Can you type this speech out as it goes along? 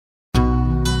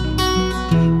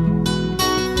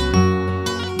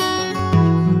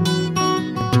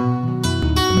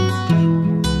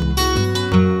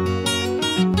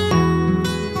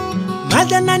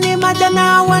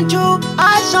Jana want you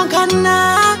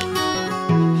asonkana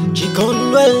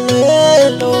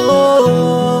Chikondwelelo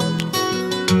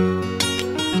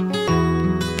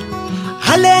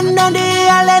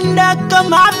Alenda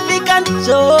kama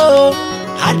Africanso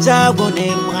Hata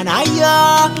wone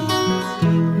mwanaya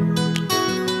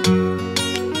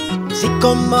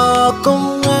Sikomo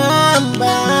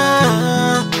kumamba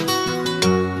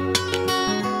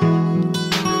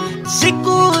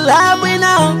Sikula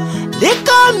bwina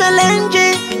Liko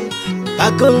melenji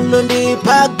Pagulu ndi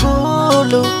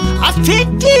pagulu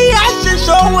Afiti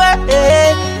asisowe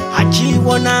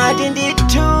Hachiwona dindi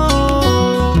tu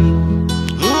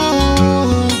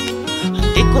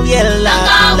Ndikuyela lela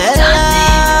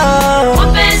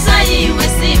Wapeza iwe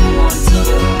si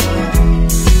mtu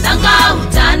Nanga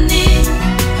utani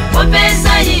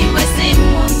Wapeza iwe si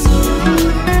mtu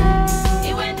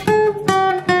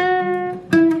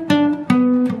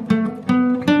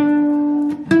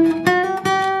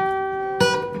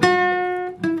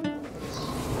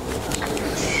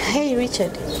Hey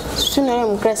Richard, suna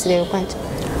mkrasi leo kwanza.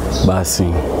 Basi.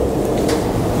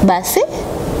 Basi?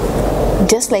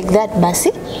 Just like that,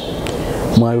 basi?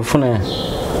 Mwarufuna.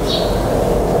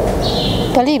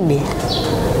 Palibi.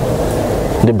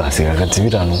 De basi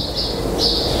kakativira no.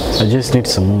 I just need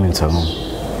some moments alone.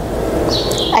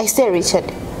 I say Richard,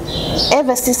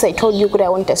 ever since I told you that I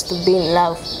want us to be in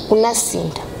love,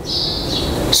 unasinda.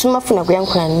 Sumafuna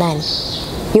kuyankula nani.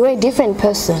 You are a different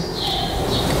person.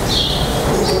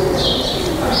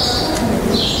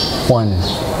 One.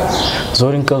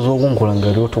 Zori nkazo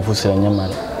kunkulangari otofusira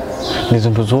nyamara.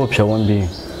 Nizinto zopya wambi.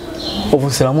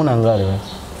 Ofusira muna ngari we.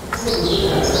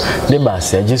 De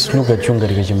basi I just look at you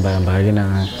ngari kachimbayambali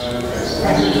na.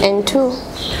 And two.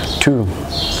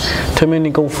 Teme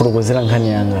nikaufurukozera nkhani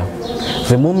yanga.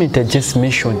 The moment I just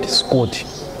mentioned Scott,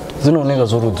 zinooneka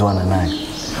zorudzwana naye.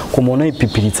 Kumona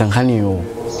ipipiritsa nkhani yo.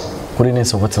 Kuri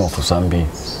nesa kwatsa mafuso ambi.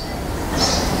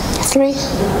 3.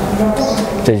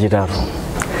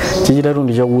 Chechitatu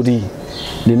ndichakuti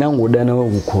ndinangodana we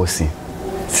kukhosi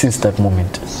since that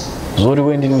moment. Zori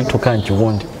we ndinitoka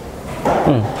nchikondi.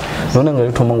 Lona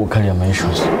ngalitho mangokhalira ma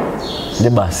issues. De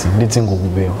basi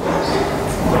nditsingokupewa.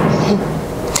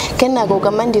 Kenako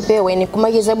kamandipewe ni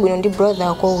kumakiza bwino ndi brother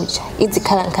wako ucha.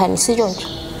 Idzikhala nkhani si choncho.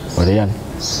 Waliyani?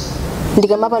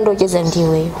 Ndikamapa ndocheza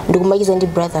ndiweyo. Ndikumakiza ndi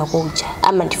brother wako ucha.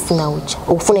 Ama ndifuna ucha.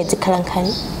 Ukufuna idzikhala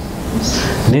nkhani?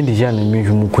 Ndi chani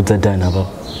miju mukhudza dana baba.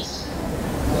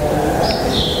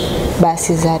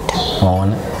 Basi zata.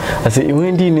 Maona. Ase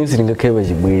iwe ndine silingakheba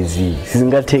chibwezi.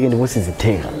 Sizingatheke ndipo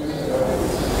sizitheka.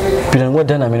 Pila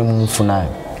ngwadana amene mumufunayo.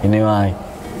 Ineyo ayi.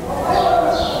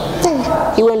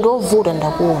 Iwe ndovura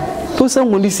ndakuona.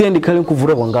 Tosangondisiya ndikhale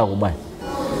nkuvura kwangako bani.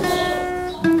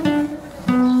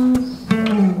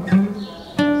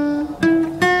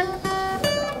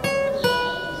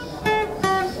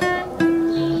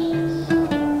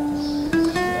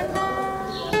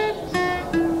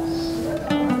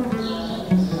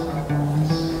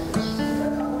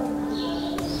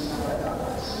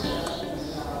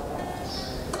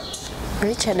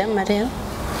 Richard Amarel.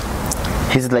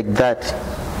 He's like that.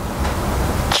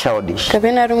 Childish.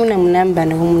 Kapena rumuna munamba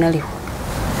na humunaliho.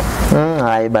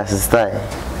 Aye, basi style.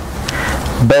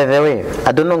 By the way,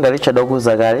 I don't know nga Richard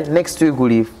okuzagale. Next week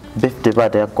uli birthday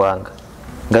party ya kwanga.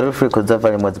 Ngari free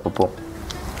kuzavali mwezi popo.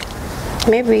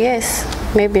 Maybe yes,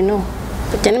 maybe no.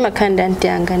 Jani makanda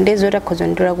antianga ndezora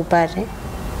kozondora kupare.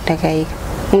 Takaika.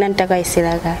 Unantaka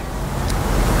isilaga.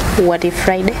 What if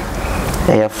Friday?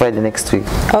 Yeah, Friday next week.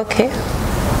 Okay.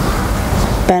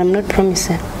 But I'm not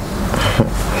promising.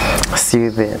 See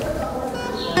you there.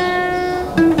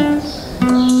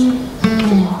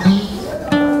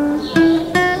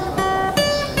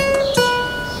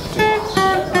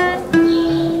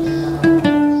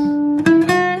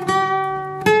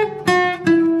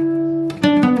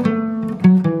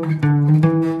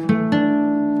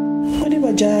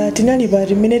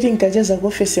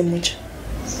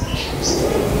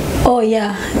 Oh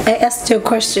yeah, I asked you a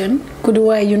question. Could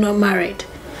why you're not married?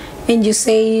 And you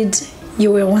said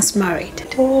you were once married.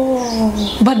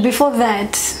 Oh. But before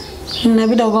that,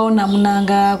 nabida ukaona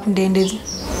munanga kundende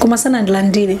kumasana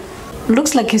ndilandile.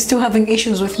 Looks like you're still having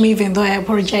issues with me even though I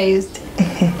apologized.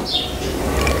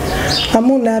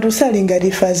 Amuna rusalinga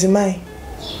rifazimai.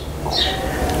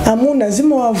 Amuna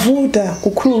zima wavuta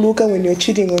kukhululuka when you're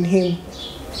cheating on him.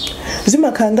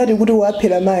 Zima kangari kuti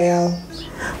wapela mai yao.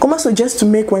 Koma so just to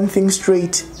make one thing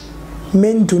straight,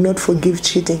 men do not forgive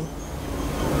cheating.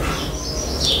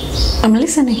 I'm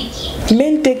listening.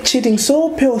 Men take cheating so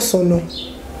personal.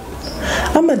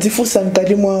 Ama difusa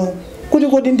mkati mwao. Kuti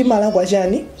kodi ndi mala kwa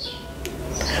chani?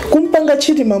 kumpanga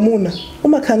chiti mamuna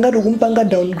umakhangati kumpanga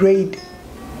downgrade,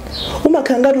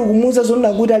 umakhangati kumuza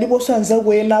zona kuti aliponso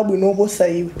anzako ena abwino oposa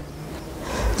iwe.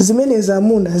 Zimene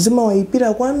zamuna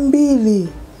zimawayipira kwambiri.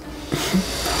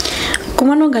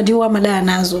 Komano ngati wa madaya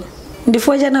nazo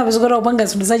ndifo chanapo zikora kupanga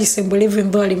zinthu zachisembo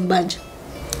even though ali mbanja.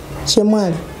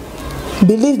 Chemwali,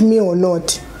 believe me or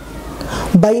not,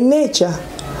 by nature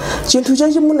chinthu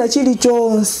chachimuna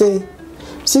chilichonse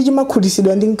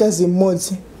sichimakhutisidwa ndi mkazi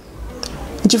mmodzi.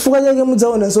 Chifukwa chake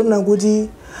mudzaona zona kuti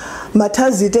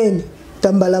mathazi 10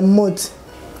 tambala mmodzi,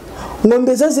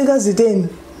 ng'ombe zazikazi 10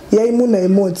 yayimuna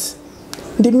imodzi.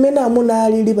 Ndi mmene amuna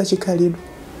alili pa chikhalidwe.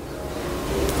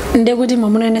 Ndiye kuti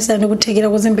mamuna yenesa ndikuthekera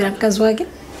kuzembera mkazi wake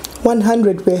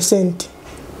 100%.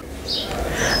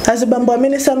 Azibambo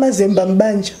amene samazemba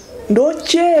mbanja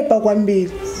ndochepa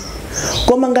kwambiri,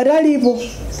 koma ngati alipo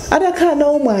atakhala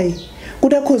nawo mwayi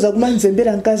kuti akhoza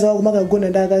kumanzembera mkazi wako makagona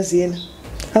ndi akazi ena,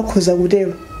 akhoza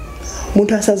kutero.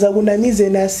 Munthu asazakunamize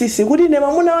na asisi kuti ine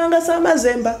mamuna wanga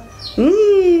samazemba.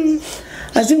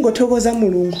 Azingothokoza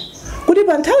Mulungu kuti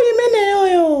pa nthawi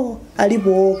imeneyoyo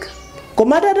alipo okha,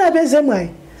 koma atati apeze mwayi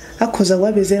akhoza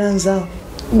kuwapezera anzawo.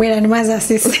 Bwera ni mazi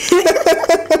asisi.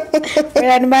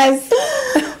 Bwera ni mazi.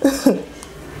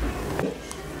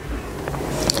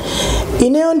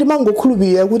 Ineyo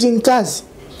ndimangokhulupirira kuti mkazi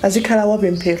azikhala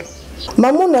wapemphero.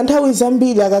 Mamuna nthawi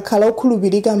zambiri akakhala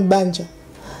okhulupirika mbanja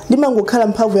ndimangokhala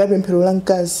mphamvu ya pemphero la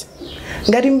mkazi.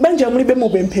 Ngati mbanja mulibe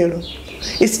mupemphero,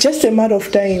 it's just a matter of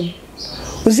time.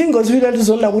 Uzingoziwira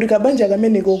tuzona kuti kabanja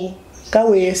kamene koko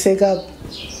kaweyesekapo.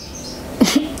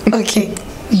 Okay,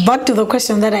 back to the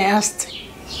question that I asked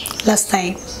last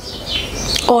time.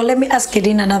 Or let me ask it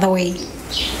in another way.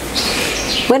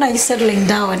 When are you settling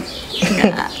down?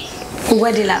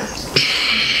 Wadila.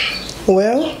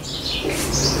 Well,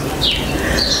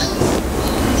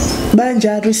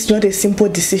 banja is not a simple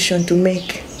decision to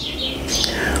make.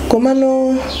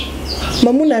 Komano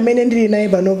mamuna amene ndili naye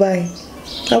pano pai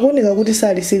akuoneka kuti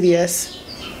sali serious.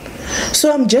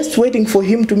 So I'm just waiting for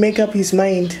him to make up his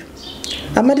mind.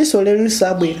 Amati solero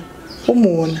sabwera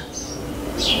umuona.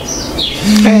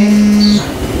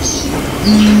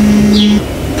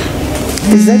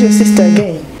 Is that your sister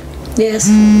again? Yes.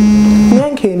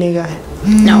 Mwankeni guy.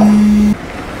 No.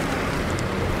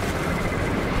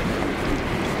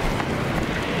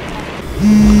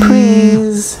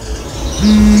 Please.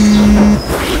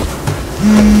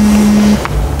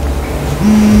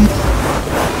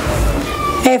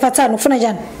 Hey, Fatano, ufuna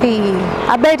jana?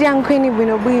 Abeti yankwini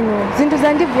bwino bwino. Zintu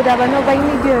zandivuta panova, I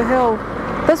need your help.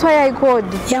 That's why I called.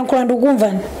 Yankula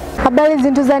ndukumva. Abali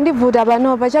zintu zandivuta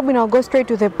panova, chabwino go straight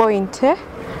to the point, eh?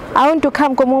 I want to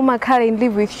come komoma kale and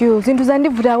live with you. Zintu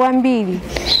zandivuta kwambiri.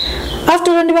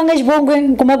 After all ndipanga chipongwe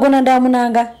nkumagona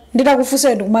ndamunanga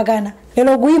nditakufusa ndikumakana.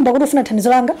 Lelo kuimba kuti ufuna thandizo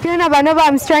langa. Fiona panova,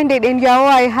 I'm stranded and you are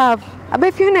all I have.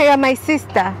 Abe Fiona, you are my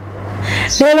sister.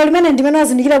 Lelo limene ndimene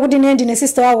azindikira kuti ine ndine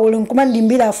sister wako uli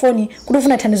nkumandimbira foni kuti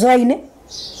ufuna thandizo la ine.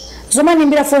 Zoma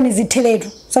ndimbira foni zitheletu.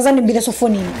 Sasa ndimbire so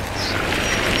foni ine.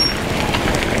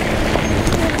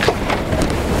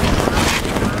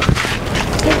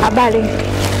 Abale,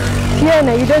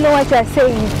 Fiona, you don't know what you are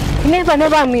saying. You never know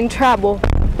I'm in trouble.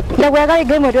 Ndakuyakale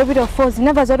game of bit of force.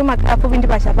 Never zoro makapo bindi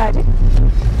pashabati.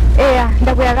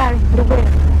 Ndakuyakale, ndubwera.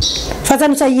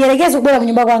 Fatano sa yerekezo kubwera ku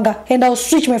nyumba kwanga. And I'll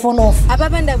switch my phone off.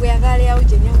 Ababa ndakuyakale ya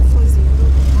uje nyakufunzi.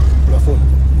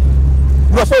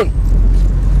 Your phone.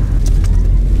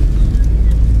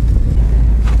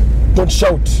 Don't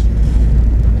shout.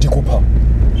 Dikupa.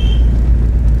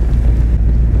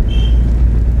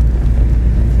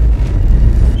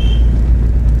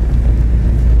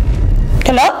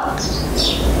 Hello?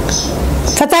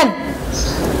 Fatan?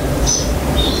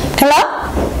 Hello?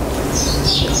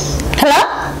 Hello?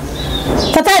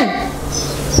 Fatan?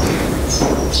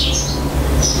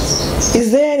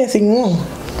 Is there anything wrong?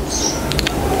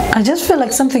 I just feel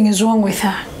like something is wrong with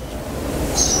her.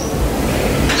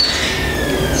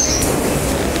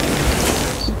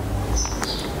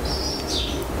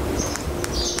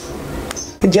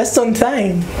 Just on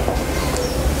time.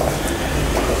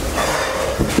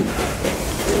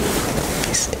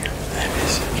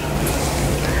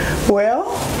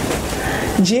 Well,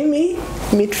 Jimmy,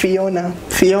 meet Fiona.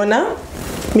 Fiona,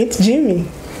 meet Jimmy.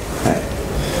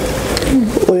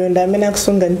 Uyo ndamena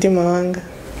kusunga ntima wanga.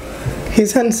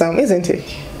 He's handsome, isn't he?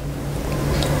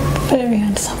 Very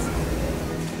handsome.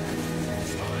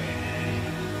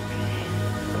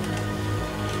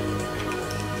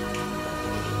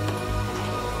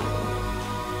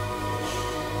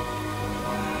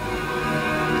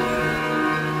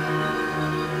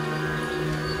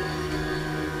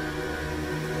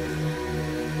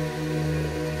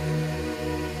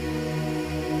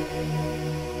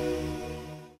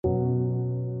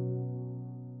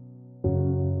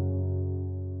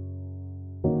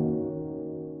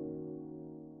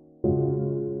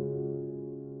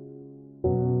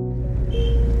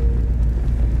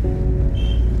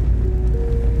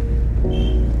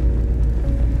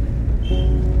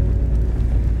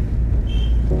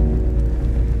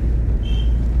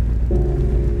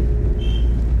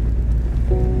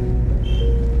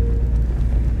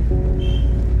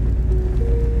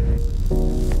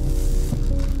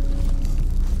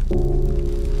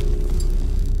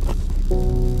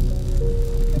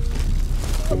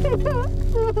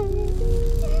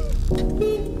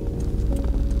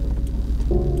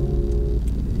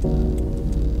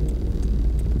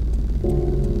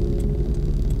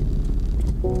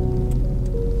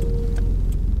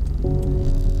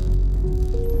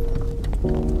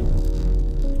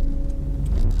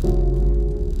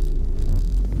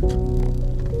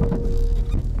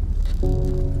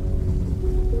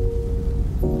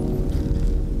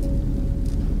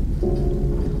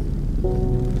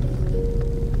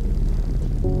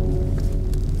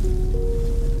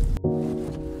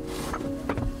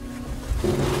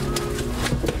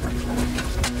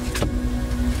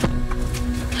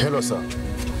 Hello, sir.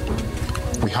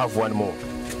 We have one more.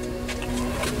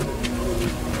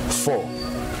 4.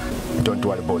 Don't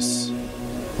worry, boss.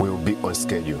 We will be on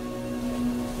schedule.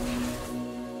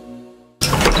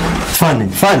 Funny,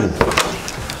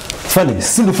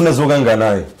 sindifuna zokanga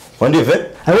naye.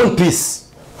 Wandive? I want peace.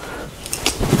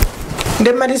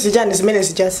 Ndemali sijani zimene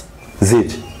sijasi.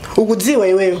 Ziti. Ukudziwa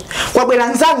iweyo. Kwabwera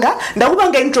nzanga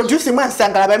ndakupanga introduce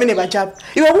mwansangala pamene pachapa.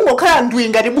 Iwe kungokhala ndwi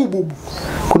ngati bububu.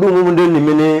 Kudumu ndi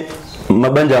nimene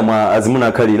mabanja mwa azimuna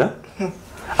akhalira.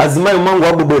 Azimayi mangu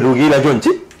abubwelukira chonchi.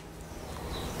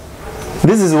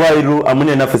 This is why lu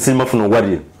amune nafe simafuna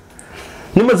kwatira.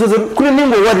 Nimazozo kuli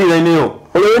ningo kwatira ineyo.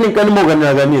 Oleweni nkani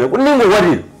moganira kanira. Kuli ningo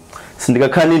kwatira.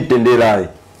 Sindikakhala nitenderayi.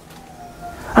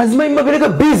 Azimayi mapereka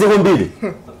busy kwambiri.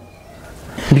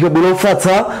 Ndikabwera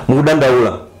ufatsa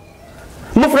mukudandaula.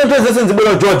 Mufuna ntoze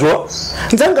senzibwera Jojo.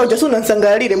 Nzanga ujasuna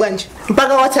nsangalire bwanje.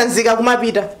 Mpaka watsanzika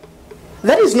kumapita.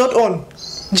 That is not on.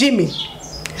 Jimmy.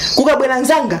 Kukabwera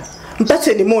nzanga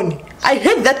mpatse limoni. I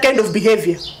hate that kind of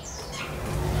behavior.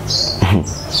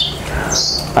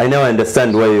 I now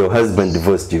understand why your husband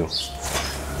divorced you.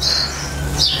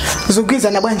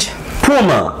 Zugiza na bwanje.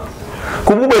 Puma.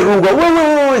 Kububweruka.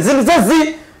 Wewe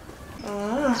zilizazi.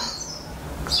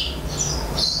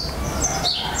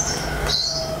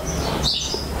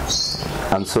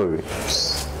 I'm sorry.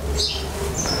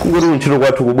 Kunguru nchiro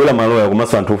kwatu kubola maloya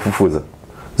kumaso antufufuza.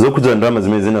 Zokuja ndama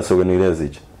zimene zinasogonelea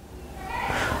zichi.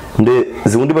 Nde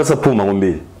zikundipasa Puma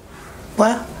ngombili.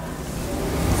 Wa?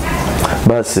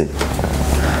 Basi.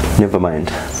 Never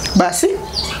mind.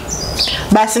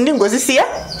 Basi ndingozisiya.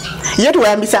 Yetu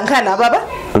wayambisa nkana baba.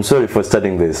 I'm sorry for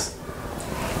starting this.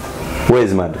 Where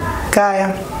is Mad?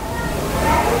 Kaya.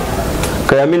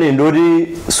 Kaya mine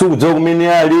ndori sukudzo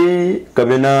kumene ali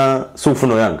kapena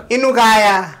sukufuno yanga. Inu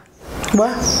kaya. Wa?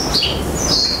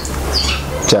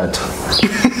 Chat.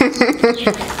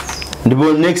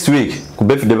 Ndipo next week ku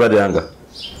birthday party yanga.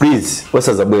 Please,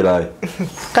 wasazabwera ayi.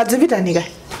 Kadzipitani kai.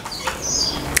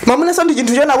 Mamuna sondi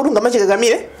chinthu chona kuti ungamacheka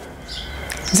kamire.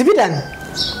 Dzipitani.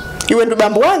 Iwe ndo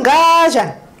bambo wanga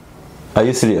chani. Are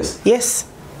you serious? Yes.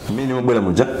 Mimi mbwela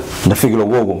muja. Ndafikira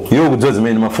gogo. Yo kudzoza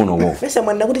zimene mafuno gogo. Pesa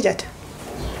mwana kuti chata.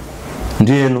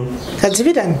 Ndiyeno.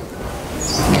 Kadzipitani.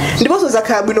 Ndiponso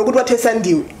zakhala bwino kuti wathesa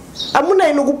ndiwe. Amuna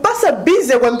ino kupasa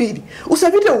busy kwambiri.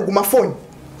 Usapite uku mafoni.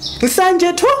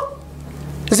 Nsanje tho.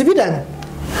 Zipitani.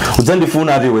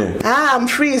 Udzandifuna ati wewe. I'm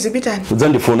free zipitani.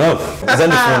 Udzandifuna hapo.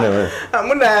 Udzandifuna wewe.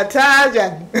 Amuna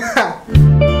ataja.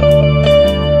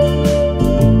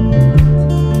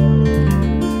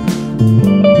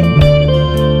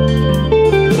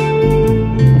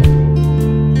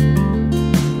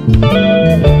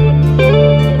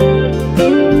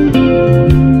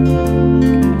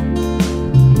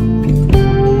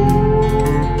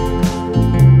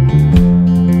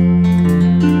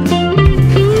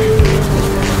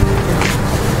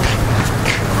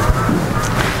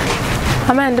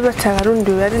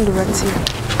 Tagarundi yari ndubati.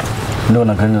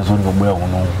 Ndona kanza zuri kubwera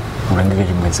kuno urangike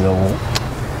chibwezi kawo.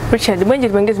 Richard mwenje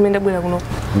tibangeze menda bwera kuno.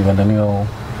 Ndibandani kawo.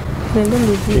 Nende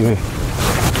ndizi. Iwe.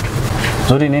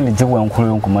 Zori nini dzeko yankulu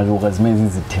yonkumajo kazimezi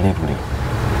ziteletule.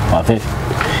 Wafe.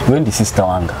 Iwe ndi sister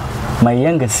wanga. My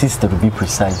younger sister to be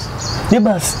precise.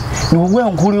 Yebas, ndikubwera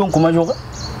yankulu yonkumajo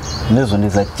nezo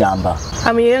ndeza chamba.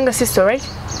 I'm your younger sister, right?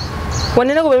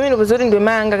 Wanena kubemini kuzori ndwe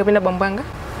mayanga kapena bambanga.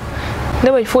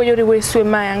 Ndaba ifo yori weswe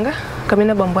mayanga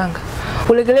kamena bambanga.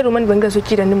 Ulegelera umani bangira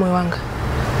zochira ndi moyo wanga.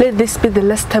 Let this be the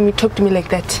last time you talk to me like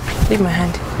that. Leave my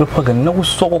hand. Lopaga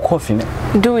nakusoko coffee ne.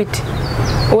 Do it.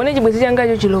 Uone chibwezi changa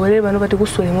cho chilowelera bano pati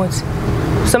kusole modzi.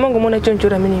 Usamango mona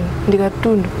chonchora mini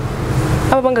ndikatundu.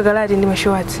 Apa panga galati ndi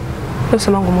mashowati.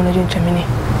 Usamango mona choncha mini.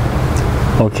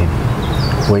 Okay.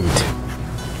 Wait.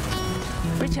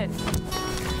 Richard.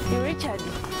 You Richard.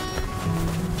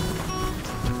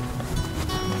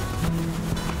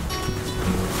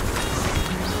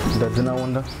 Zina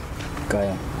wonda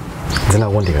Kaya. Zina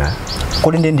wondi kaya.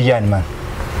 Kodi ndi yani man?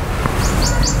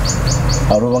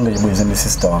 Arubanga jibweze ndi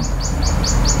sister wangu.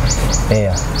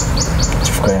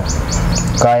 Chifu Kaya.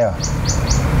 Kaya.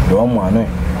 Ndo mwana.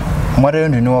 Mware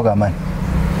ndo niwoga man.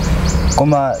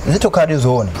 Koma zito kadi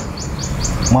zoone.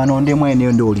 Mwana onde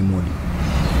mwene ndo ulimuli.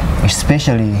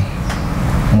 Especially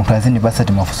mukazini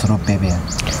basati mafusuru bebe.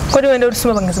 Kodi wenda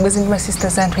ulisoma bangazibwezi ndi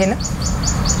sisters anthu hena?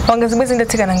 Bangazibwezi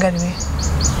ndatika nangati we.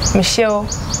 Michelle,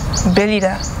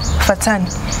 Belida, Fatani.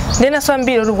 Ndena so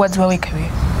ambiri uri wadzi waweka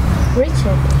we.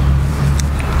 Richard.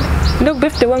 Ndo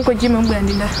birthday wangu jima mbu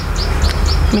andinda.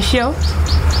 Michelle,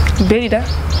 Belida,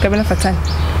 kabela Fatani.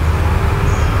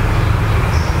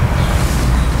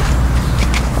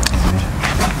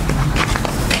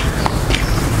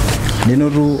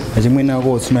 Ndinoru ajimwena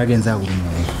ko sumagenza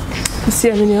kulumwe.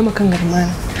 Siya mini yama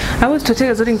kangarimana. Abo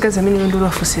tutoteka zori nkazi amini ndo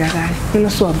wafusira gari. Nino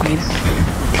so agwira.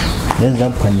 Lenza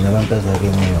mpanyira bankazi ake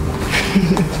mweyo.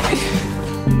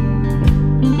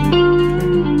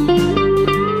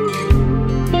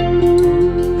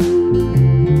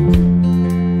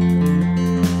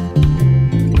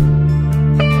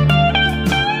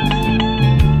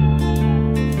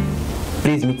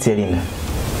 Please meet Selena.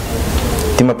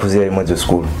 Tima Puzia Modzo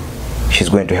School. She's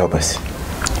going to help us.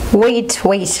 Wait.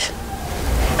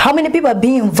 How many people are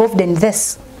being involved in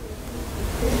this?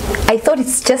 I thought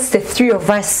it's just the three of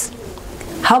us.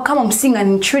 How come I'm seeing an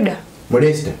intruder?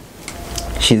 Modesta.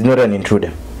 She's not an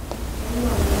intruder.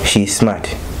 She's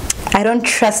smart. I don't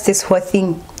trust this whole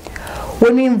thing.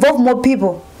 When we involve more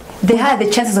people, they have the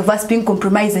chances of us being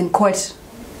compromised in court.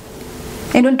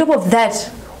 And on top of that,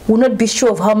 we'll not be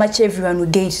sure of how much everyone will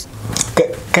get.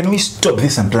 Can we stop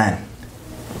this and plan?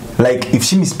 Like, if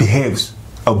she misbehaves,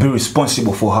 I'll be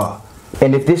responsible for her.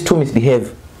 And if these two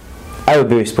misbehave, I will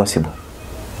be responsible.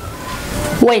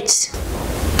 Wait,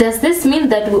 does this mean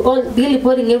that we'll all be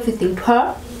reporting everything to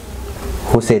her?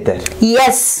 Who said that?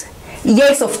 Yes,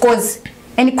 of course.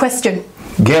 Any question?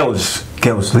 Girls,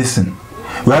 listen.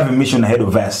 We have a mission ahead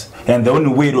of us, and the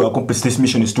only way to accomplish this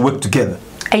mission is to work together.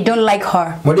 I don't like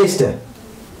her. Modesta,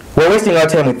 we're wasting our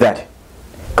time with that.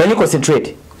 Can you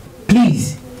concentrate?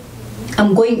 Please.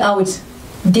 I'm going out.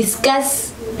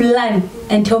 Discuss, plan,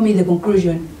 and tell me the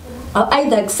conclusion. I'll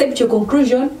either accept your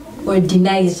conclusion or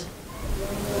deny it.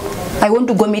 I want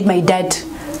to go meet my dad.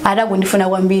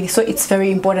 So it's very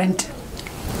important.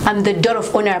 I'm the daughter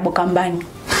of Honorable Kambani.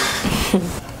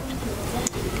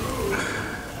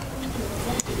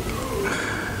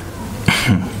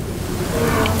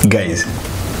 Guys,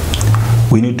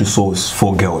 we need to source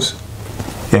 4 girls.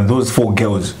 And those 4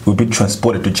 girls will be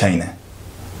transported to China.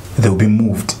 They will be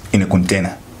moved in a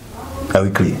container. Are we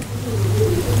clear?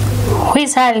 Who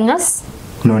is hiring us?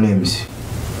 No names.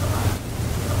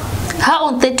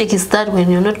 How authentic is that when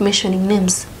you're not mentioning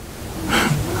names?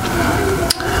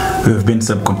 We have been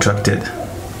subcontracted.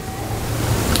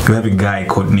 We have a guy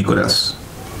called Nicholas.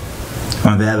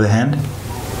 On the other hand,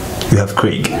 you have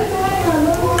Craig.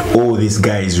 All these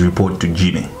guys report to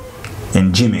Jimmy.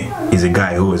 And Jimmy is a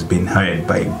guy who has been hired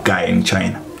by a guy in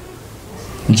China.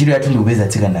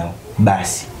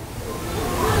 Basi.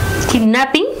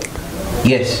 Kidnapping?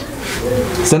 Yes,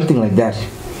 something like that.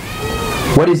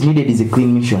 What is needed is a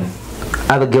clean mission.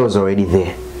 Other girls are already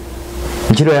there.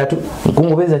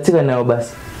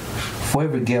 For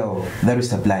every girl that we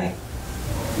supply,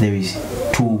 there is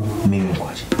 2 million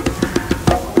kwacha.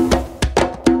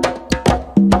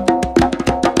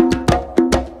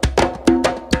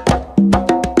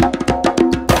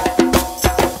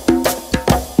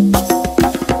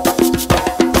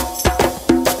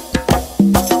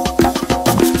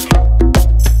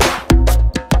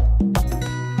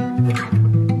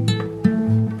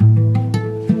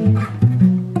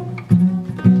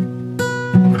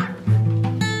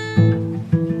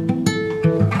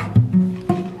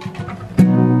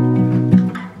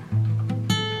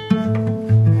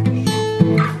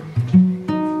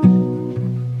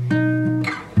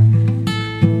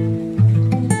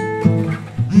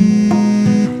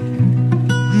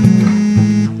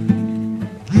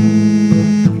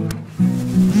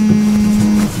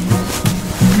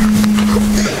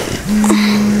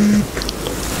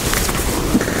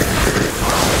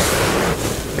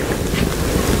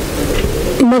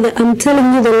 Mother, I'm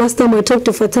telling you the last time I talked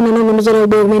to Fatana Namanuzara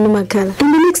about Menu Makala.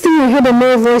 And the next thing I heard a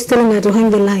male voice telling her to hang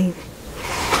the line.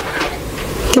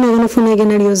 Can I go for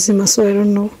again at Yosima, so I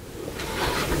don't know.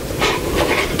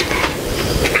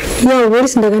 Yeah, what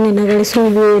is Nagani Nagali so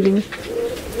boring?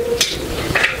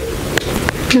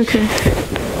 Okay.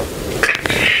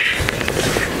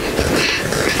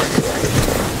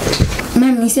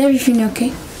 Mom, is everything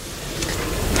okay?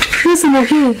 Yes, I'm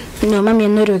okay. No, Mom, you're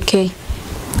not okay.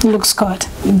 Look, Scott.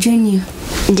 Junior.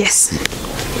 Yes.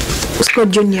 Scott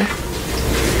Junior.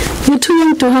 You're too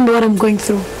young to handle what I'm going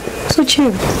through. So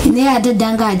chill. Ne ada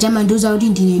danga ajama ndoza udi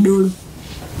ndine dolo.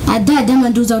 Dad,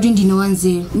 I'm do out in the one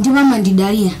zero. Mama and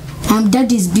Daria. I'm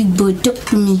daddy's big boy. Talk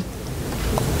to me.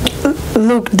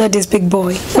 Look, daddy's big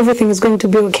boy. Everything is going to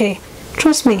be okay.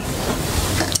 Trust me.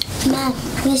 Mom,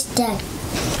 where's Dad?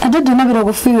 I don't know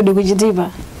if you do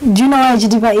Jidiba. Do you know where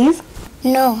Jidiba is?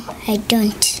 No, I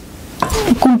don't.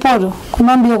 Kumporo,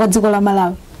 Kumambio Wadzikola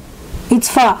Malawi. It's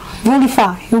far, very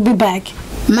far. He'll be back.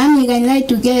 Mom, you can lie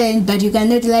to Karen, but you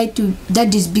cannot lie to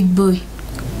daddy's big boy.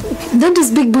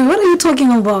 Daddy's big boy? What are you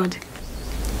talking about?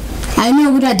 I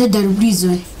know what I did that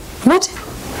prison. What?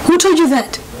 Who told you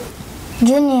that?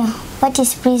 Junior, what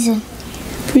is prison?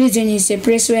 Prison is a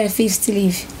place where thieves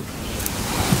live.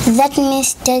 That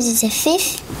means Dad is a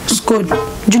thief? It's good.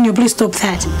 Junior, please stop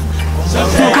that.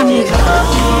 No, come here.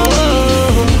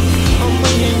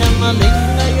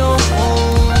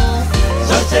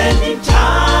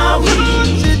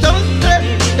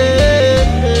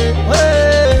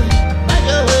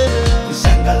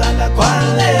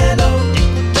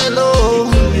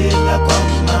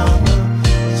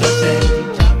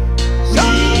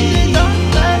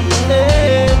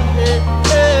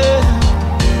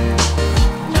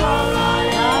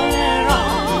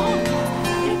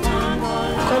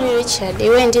 Richard,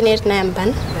 you went in it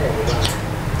number.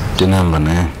 The number,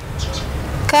 ne?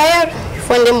 Kaya,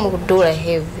 funde mugudula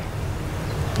heavy.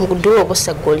 Mugudula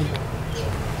bosa gold.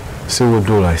 See what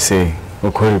do I say?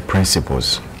 We call it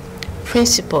principles.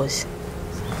 Principles.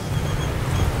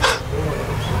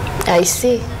 I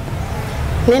see.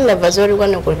 Nenda vazori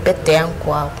wana kulipete yangu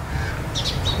wao.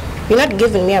 You're not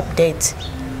giving me updates.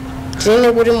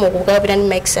 Jine kuri mugukabira ni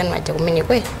make sense wacha kumini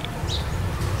kwe.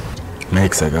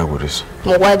 Make sagaburiso.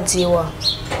 Mugwadziwa.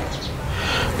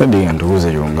 Ndi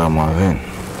nduguze yonga maven.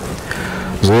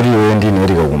 Zori wendi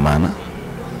nerika kumana.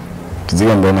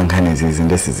 Tizigamba nankane zizi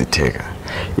ndesiziteka.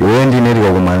 Iwendi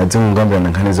nerika kumana dzingamba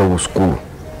nankane za ku school.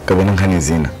 Kabe nankane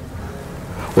zina.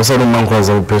 Usalo mankwa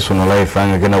za personal life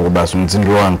anga kena kubasu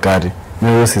mzindu wa ankari.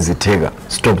 Mewe siziteka.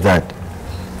 Stop that.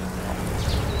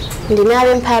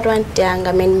 Ndinabe mphatwa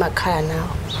ntanga meni makhala nawo.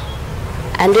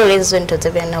 Andiyo lezo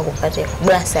ntozebe na kupate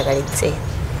blansa kalitse.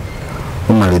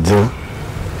 Umalidzela?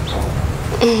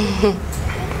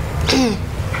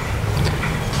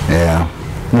 Yeah.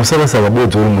 Musaba saba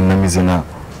bozo uri munamizi na.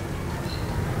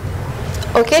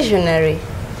 Occasionally.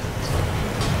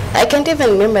 I can't even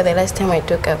remember the last time I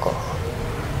took a call.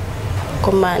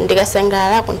 Koma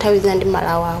ndikasangala kunthawiza ndi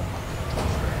mala wako.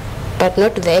 But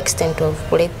not to the extent of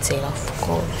kuletela, of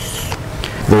course.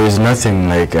 There is nothing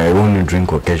like I only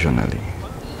drink occasionally.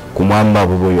 Kumamba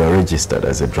babo, you are registered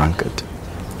as a drunkard.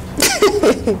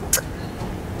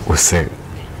 Use.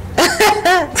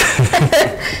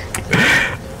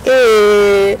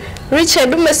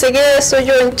 Richard, umesegea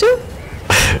sojo too?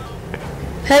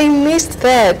 I missed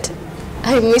that.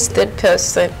 I missed that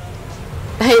person.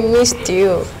 I missed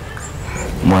you.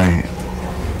 My,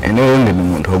 ene ndi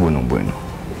muntu obuno bwino.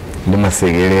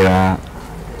 Ndimasegelera,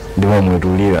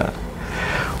 ndimamwetulira.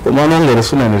 Umana ngere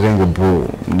suna nirenge bo,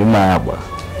 ndimayaba.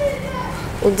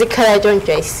 Uzikhala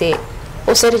jonjo ise.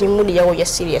 Usari jimudi yako ya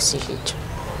serious hicho.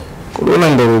 Kulona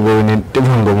ndero bwene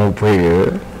ndibanga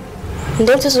mupwege.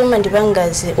 Ndetse zuma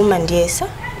ndibangaze umandiesa.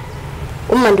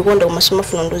 Umandikonda kumasoma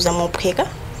funo nduza mupweka.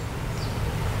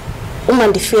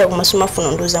 Umandifia kumasoma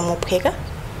funo nduza mupweka.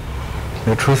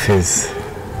 The truth is,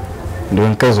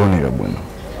 ndiwenkazo oneka bwino.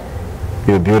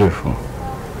 You're beautiful.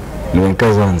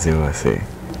 Ndiwenkazo anzewa say.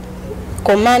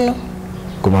 Komano.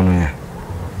 Komano ya.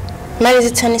 Mali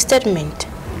zitani statement.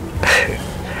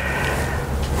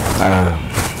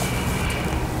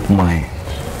 My,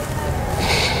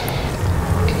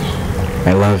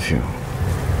 I love you.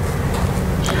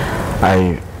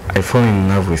 I fell in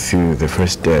love with you the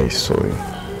first day I saw you.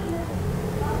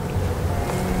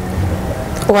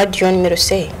 What do you want me to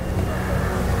say?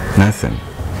 Nothing.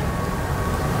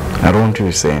 I don't want you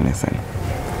to say anything.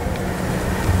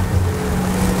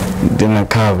 Then I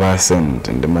carve us and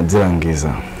the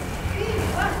Madzirangiza.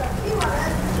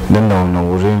 Then I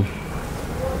know uri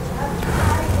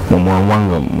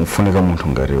Mwanga mufunika muntu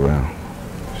ngari wewe.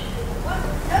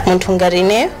 Muntu ngari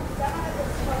ne?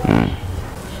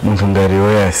 Muntu ngari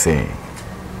wewe ase.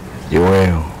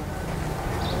 Iweyo.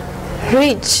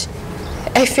 Rich,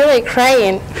 I feel like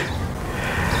crying.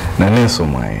 Naneso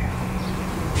my.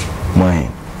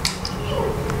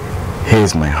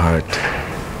 Here's my heart.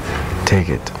 Take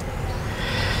it.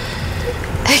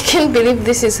 I can't believe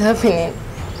this is happening.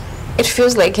 It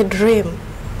feels like a dream.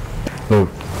 Look,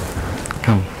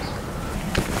 come.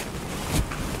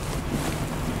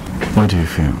 What do you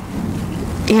feel?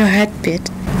 Your heartbeat.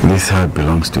 This heart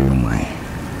belongs to you, Mai.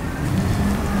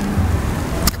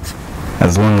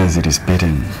 As long as it is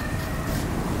beating,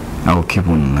 I will keep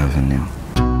on loving you.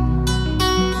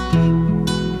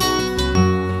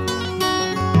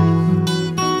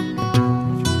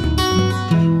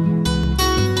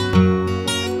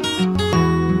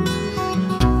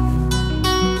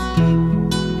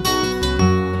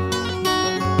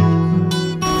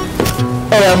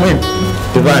 amwe.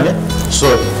 Tubane.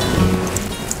 Sorry.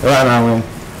 Wana amwe.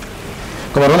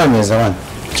 Kama rona meza wana.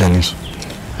 Janiso.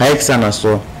 Haiki sana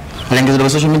so. Alengeza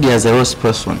social media as a lost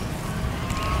person.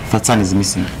 Fatsan is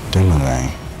missing. Tena ngai.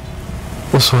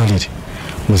 Uswaliti.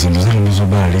 Muzinto zalo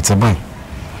mizobala litsa bani.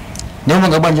 Nyama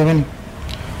ngabanje ngani?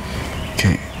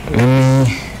 Okay, let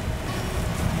me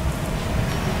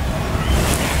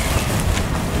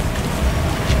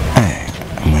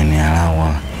mani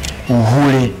alawa.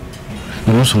 Uhule.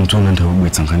 Nusu mtona ndio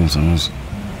ubwetsa nkani zonuzo.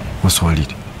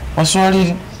 Uswaliti.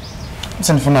 Waswaliti.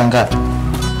 Nifuna ngapi?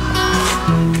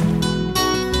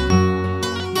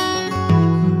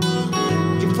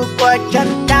 Kifukwa cha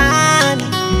ndani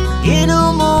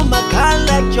inumu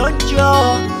makala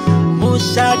chocho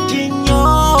musati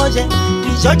nyoze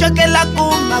tizochokela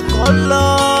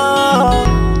kumakolo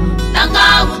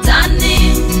nanga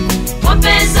utani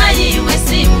wapeza iwe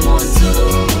si muntu